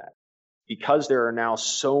example of that. Because there are now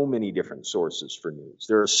so many different sources for news,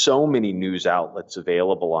 there are so many news outlets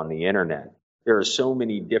available on the internet, there are so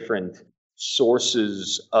many different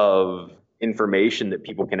sources of information that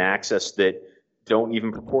people can access that don't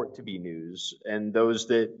even purport to be news, and those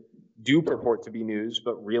that do purport to be news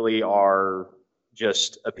but really are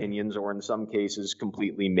just opinions or in some cases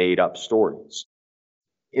completely made up stories.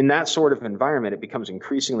 In that sort of environment, it becomes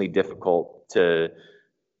increasingly difficult to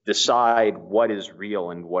decide what is real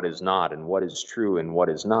and what is not, and what is true and what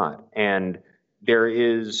is not. And there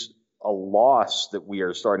is a loss that we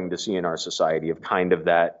are starting to see in our society of kind of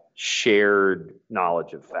that shared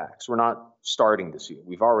knowledge of facts. We're not starting to see it.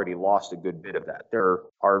 We've already lost a good bit of that. There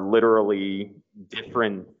are literally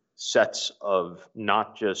different sets of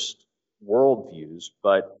not just worldviews,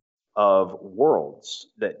 but of worlds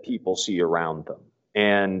that people see around them.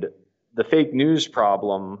 And the fake news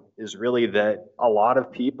problem is really that a lot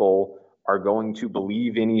of people are going to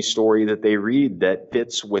believe any story that they read that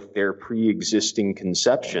fits with their pre-existing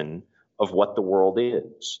conception of what the world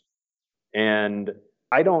is. And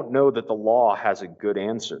I don't know that the law has a good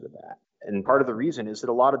answer to that. And part of the reason is that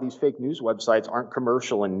a lot of these fake news websites aren't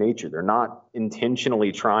commercial in nature. They're not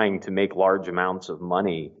intentionally trying to make large amounts of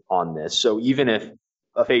money on this. So even if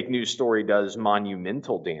a fake news story does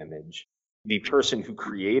monumental damage, the person who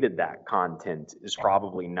created that content is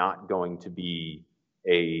probably not going to be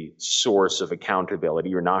a source of accountability.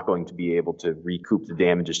 You're not going to be able to recoup the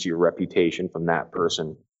damages to your reputation from that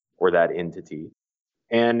person or that entity.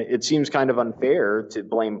 And it seems kind of unfair to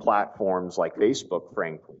blame platforms like Facebook,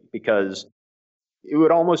 frankly, because it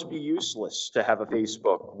would almost be useless to have a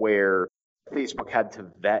Facebook where Facebook had to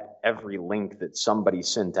vet every link that somebody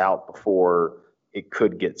sent out before it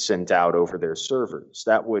could get sent out over their servers.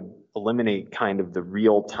 That would eliminate kind of the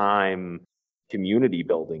real-time community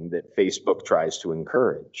building that Facebook tries to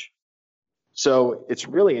encourage. So it's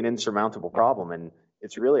really an insurmountable problem. And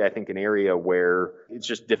it's really, I think, an area where it's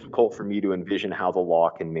just difficult for me to envision how the law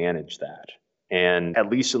can manage that. And at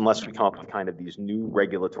least unless we come up with kind of these new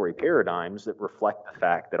regulatory paradigms that reflect the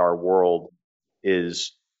fact that our world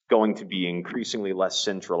is going to be increasingly less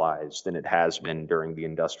centralized than it has been during the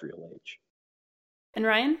industrial age. And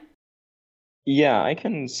Ryan? Yeah, I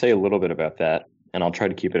can say a little bit about that, and I'll try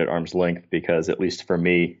to keep it at arm's length because, at least for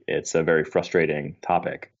me, it's a very frustrating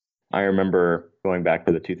topic. I remember going back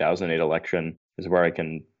to the 2008 election is where I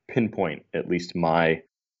can pinpoint at least my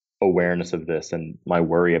awareness of this and my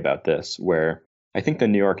worry about this, where I think the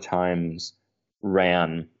New York Times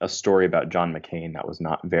ran a story about John McCain that was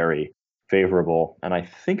not very favorable. And I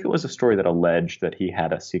think it was a story that alleged that he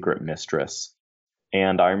had a secret mistress.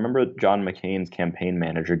 And I remember John McCain's campaign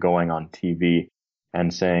manager going on TV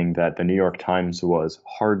and saying that the New York Times was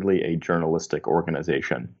hardly a journalistic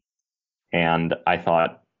organization. And I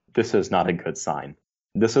thought, this is not a good sign.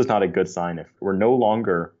 This is not a good sign if we're no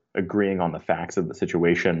longer agreeing on the facts of the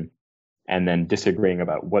situation and then disagreeing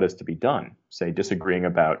about what is to be done, say disagreeing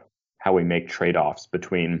about how we make trade-offs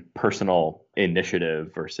between personal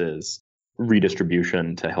initiative versus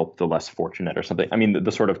redistribution to help the less fortunate or something. I mean,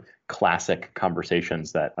 the sort of classic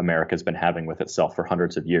conversations that America's been having with itself for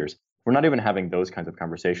hundreds of years. We're not even having those kinds of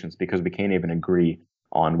conversations because we can't even agree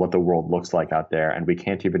on what the world looks like out there. And we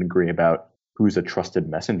can't even agree about who's a trusted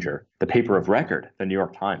messenger. The paper of record, the New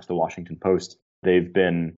York Times, the Washington Post, they've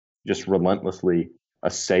been just relentlessly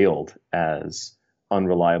assailed as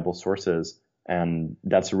unreliable sources. And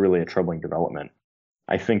that's really a troubling development.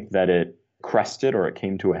 I think that it crested or it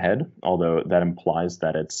came to a head, although that implies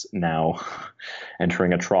that it's now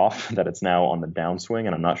entering a trough, that it's now on the downswing.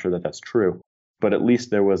 And I'm not sure that that's true. But at least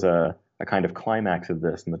there was a kind of climax of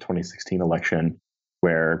this in the 2016 election,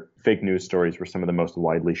 where fake news stories were some of the most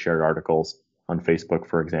widely shared articles on Facebook,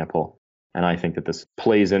 for example. And I think that this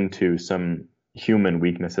plays into some human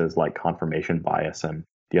weaknesses like confirmation bias and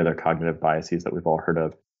the other cognitive biases that we've all heard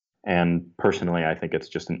of. And personally, I think it's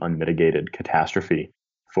just an unmitigated catastrophe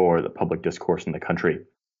for the public discourse in the country.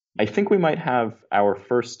 I think we might have our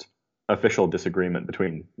first official disagreement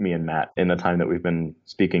between me and Matt in the time that we've been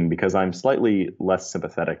speaking, because I'm slightly less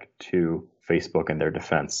sympathetic to Facebook and their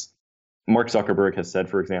defense. Mark Zuckerberg has said,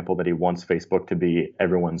 for example, that he wants Facebook to be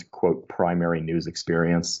everyone's, quote, primary news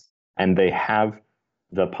experience. And they have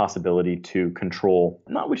the possibility to control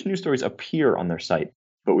not which news stories appear on their site,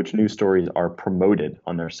 but which news stories are promoted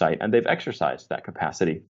on their site. And they've exercised that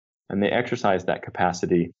capacity. And they exercised that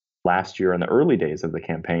capacity last year in the early days of the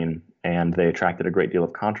campaign, and they attracted a great deal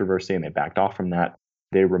of controversy, and they backed off from that.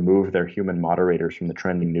 They removed their human moderators from the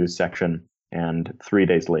trending news section, and 3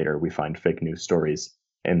 days later, we find fake news stories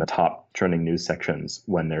in the top trending news sections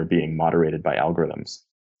when they're being moderated by algorithms.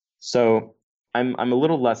 So I'm a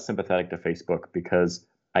little less sympathetic to Facebook because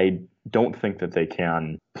I don't think that they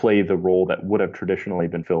can play the role that would have traditionally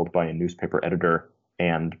been filled by a newspaper editor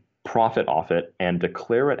and profit off it and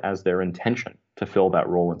declare it as their intention to fill that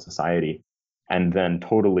role in society, and then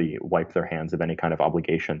totally wipe their hands of any kind of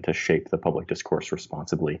obligation to shape the public discourse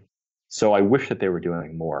responsibly. So I wish that they were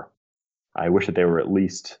doing more. I wish that they were at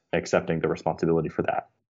least accepting the responsibility for that.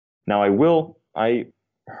 Now, I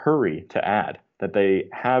hurry to add that they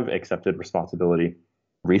have accepted responsibility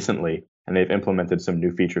recently, and they've implemented some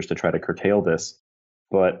new features to try to curtail this.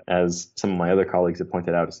 But as some of my other colleagues have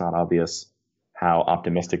pointed out, it's not obvious how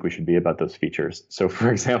optimistic we should be about those features. So,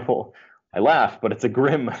 for example, I laugh, but it's a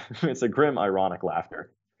grim, ironic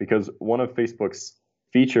laughter, because one of Facebook's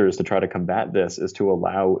features to try to combat this is to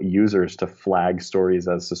allow users to flag stories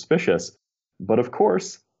as suspicious. But of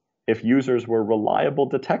course, if users were reliable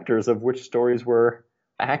detectors of which stories were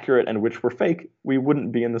accurate and which were fake, we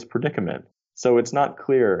wouldn't be in this predicament. So it's not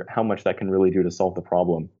clear how much that can really do to solve the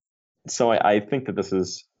problem. So I think that this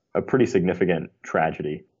is a pretty significant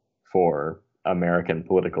tragedy for American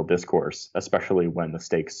political discourse, especially when the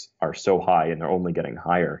stakes are so high and they're only getting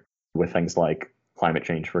higher with things like climate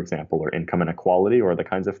change, for example, or income inequality, or the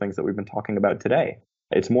kinds of things that we've been talking about today.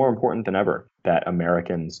 It's more important than ever that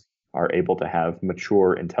Americans are able to have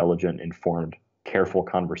mature, intelligent, informed, careful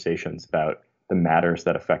conversations about the matters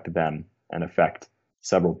that affect them and affect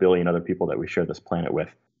several billion other people that we share this planet with.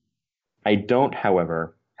 I don't,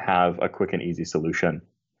 however, have a quick and easy solution.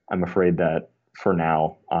 I'm afraid that for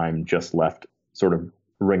now, I'm just left sort of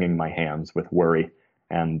wringing my hands with worry,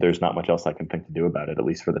 and there's not much else I can think to do about it, at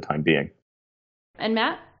least for the time being. And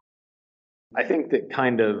Matt? I think that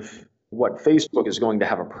kind of what Facebook is going to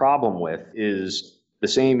have a problem with is the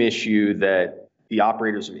same issue that the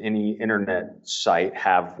operators of any internet site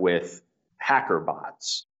have with hacker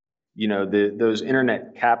bots. You know, those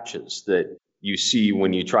internet captchas that you see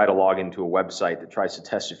when you try to log into a website that tries to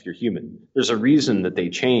test if you're human. There's a reason that they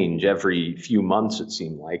change every few months, it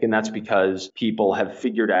seemed like, and that's because people have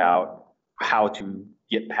figured out how to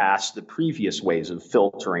get past the previous ways of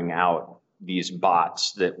filtering out these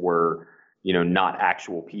bots that were, not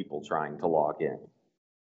actual people trying to log in.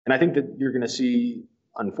 And I think that you're going to see,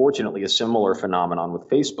 unfortunately, a similar phenomenon with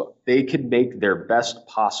Facebook. They could make their best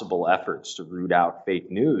possible efforts to root out fake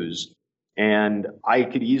news, and I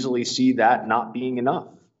could easily see that not being enough.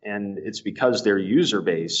 And it's because their user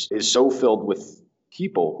base is so filled with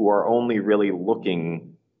people who are only really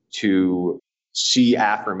looking to see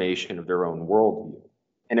affirmation of their own worldview.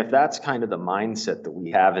 And if that's kind of the mindset that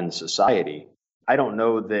we have in society, I don't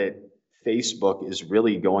know that Facebook is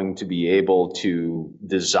really going to be able to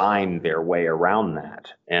design their way around that.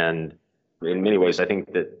 And in many ways, I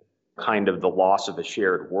think that kind of the loss of a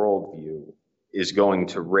shared worldview is going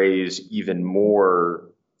to raise even more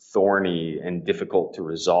thorny and difficult to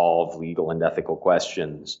resolve legal and ethical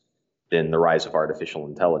questions than the rise of artificial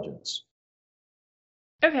intelligence.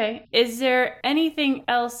 Okay. Is there anything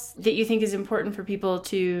else that you think is important for people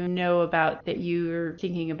to know about that you're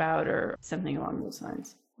thinking about or something along those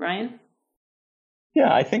lines? Ryan?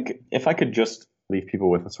 Yeah, I think if I could just leave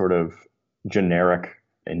people with a sort of generic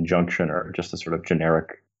injunction or just a sort of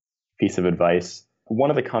generic piece of advice, one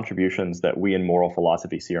of the contributions that we in moral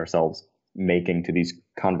philosophy see ourselves making to these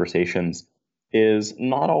conversations is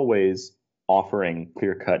not always offering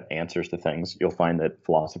clear-cut answers to things. You'll find that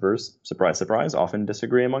philosophers, surprise, surprise, often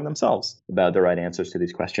disagree among themselves about the right answers to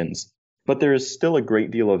these questions. But there is still a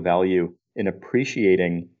great deal of value in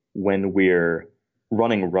appreciating when we're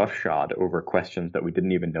running roughshod over questions that we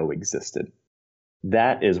didn't even know existed.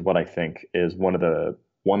 That is what I think is one of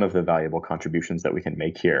the valuable contributions that we can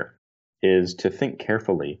make here, is to think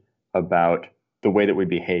carefully about the way that we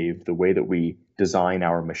behave, the way that we design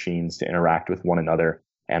our machines to interact with one another,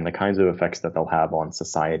 and the kinds of effects that they'll have on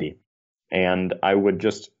society. And I would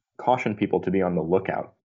just caution people to be on the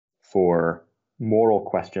lookout for moral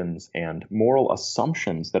questions and moral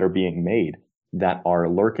assumptions that are being made that are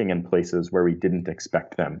lurking in places where we didn't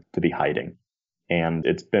expect them to be hiding. And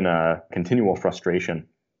it's been a continual frustration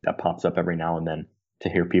that pops up every now and then to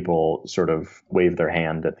hear people sort of wave their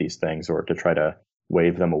hand at these things or to try to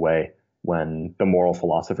wave them away when the moral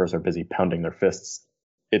philosophers are busy pounding their fists.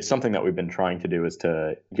 It's something that we've been trying to do, is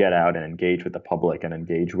to get out and engage with the public and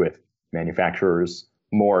engage with manufacturers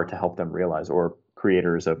more to help them realize, or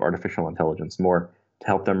creators of artificial intelligence more to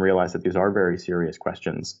help them realize that these are very serious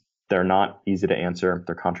questions. They're not easy to answer,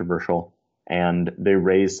 they're controversial, and they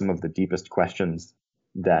raise some of the deepest questions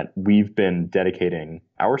that we've been dedicating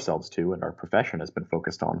ourselves to and our profession has been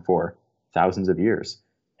focused on for thousands of years.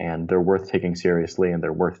 And they're worth taking seriously and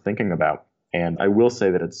they're worth thinking about. And I will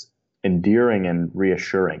say that it's endearing and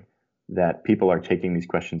reassuring that people are taking these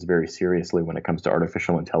questions very seriously when it comes to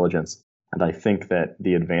artificial intelligence. And I think that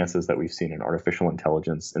the advances that we've seen in artificial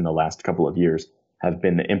intelligence in the last couple of years have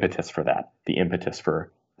been the impetus for that, the impetus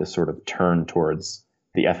for this sort of turn towards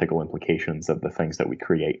the ethical implications of the things that we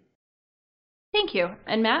create. Thank you.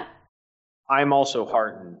 And Matt? I'm also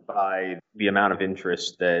heartened by the amount of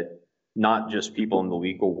interest that not just people in the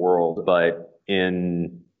legal world, but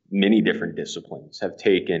in many different disciplines have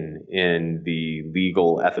taken in the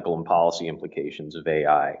legal, ethical, and policy implications of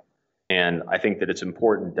AI. And I think that it's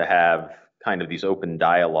important to have kind of these open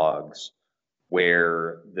dialogues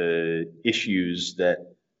where the issues that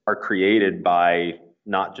are created by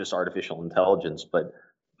not just artificial intelligence, but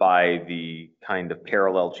by the kind of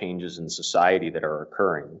parallel changes in society that are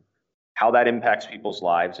occurring, how that impacts people's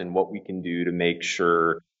lives and what we can do to make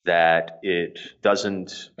sure that it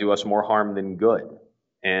doesn't do us more harm than good.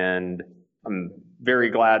 And I'm very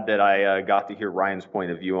glad that I got to hear Ryan's point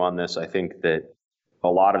of view on this. I think that a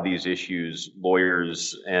lot of these issues,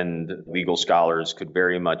 lawyers and legal scholars could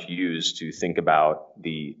very much use to think about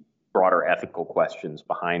the broader ethical questions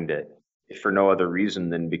behind it, if for no other reason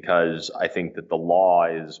than because I think that the law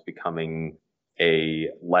is becoming a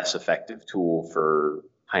less effective tool for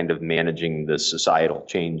kind of managing the societal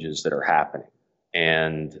changes that are happening.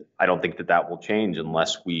 And I don't think that that will change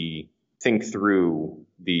unless we think through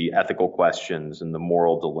the ethical questions and the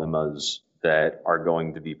moral dilemmas that are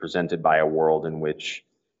going to be presented by a world in which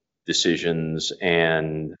decisions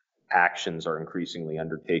and actions are increasingly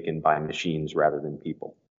undertaken by machines rather than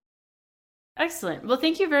people. Excellent. Well,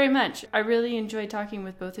 thank you very much. I really enjoyed talking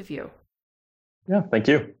with both of you. Yeah, thank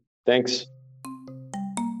you. Thanks.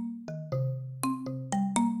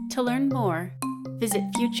 To learn more, visit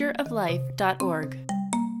futureoflife.org.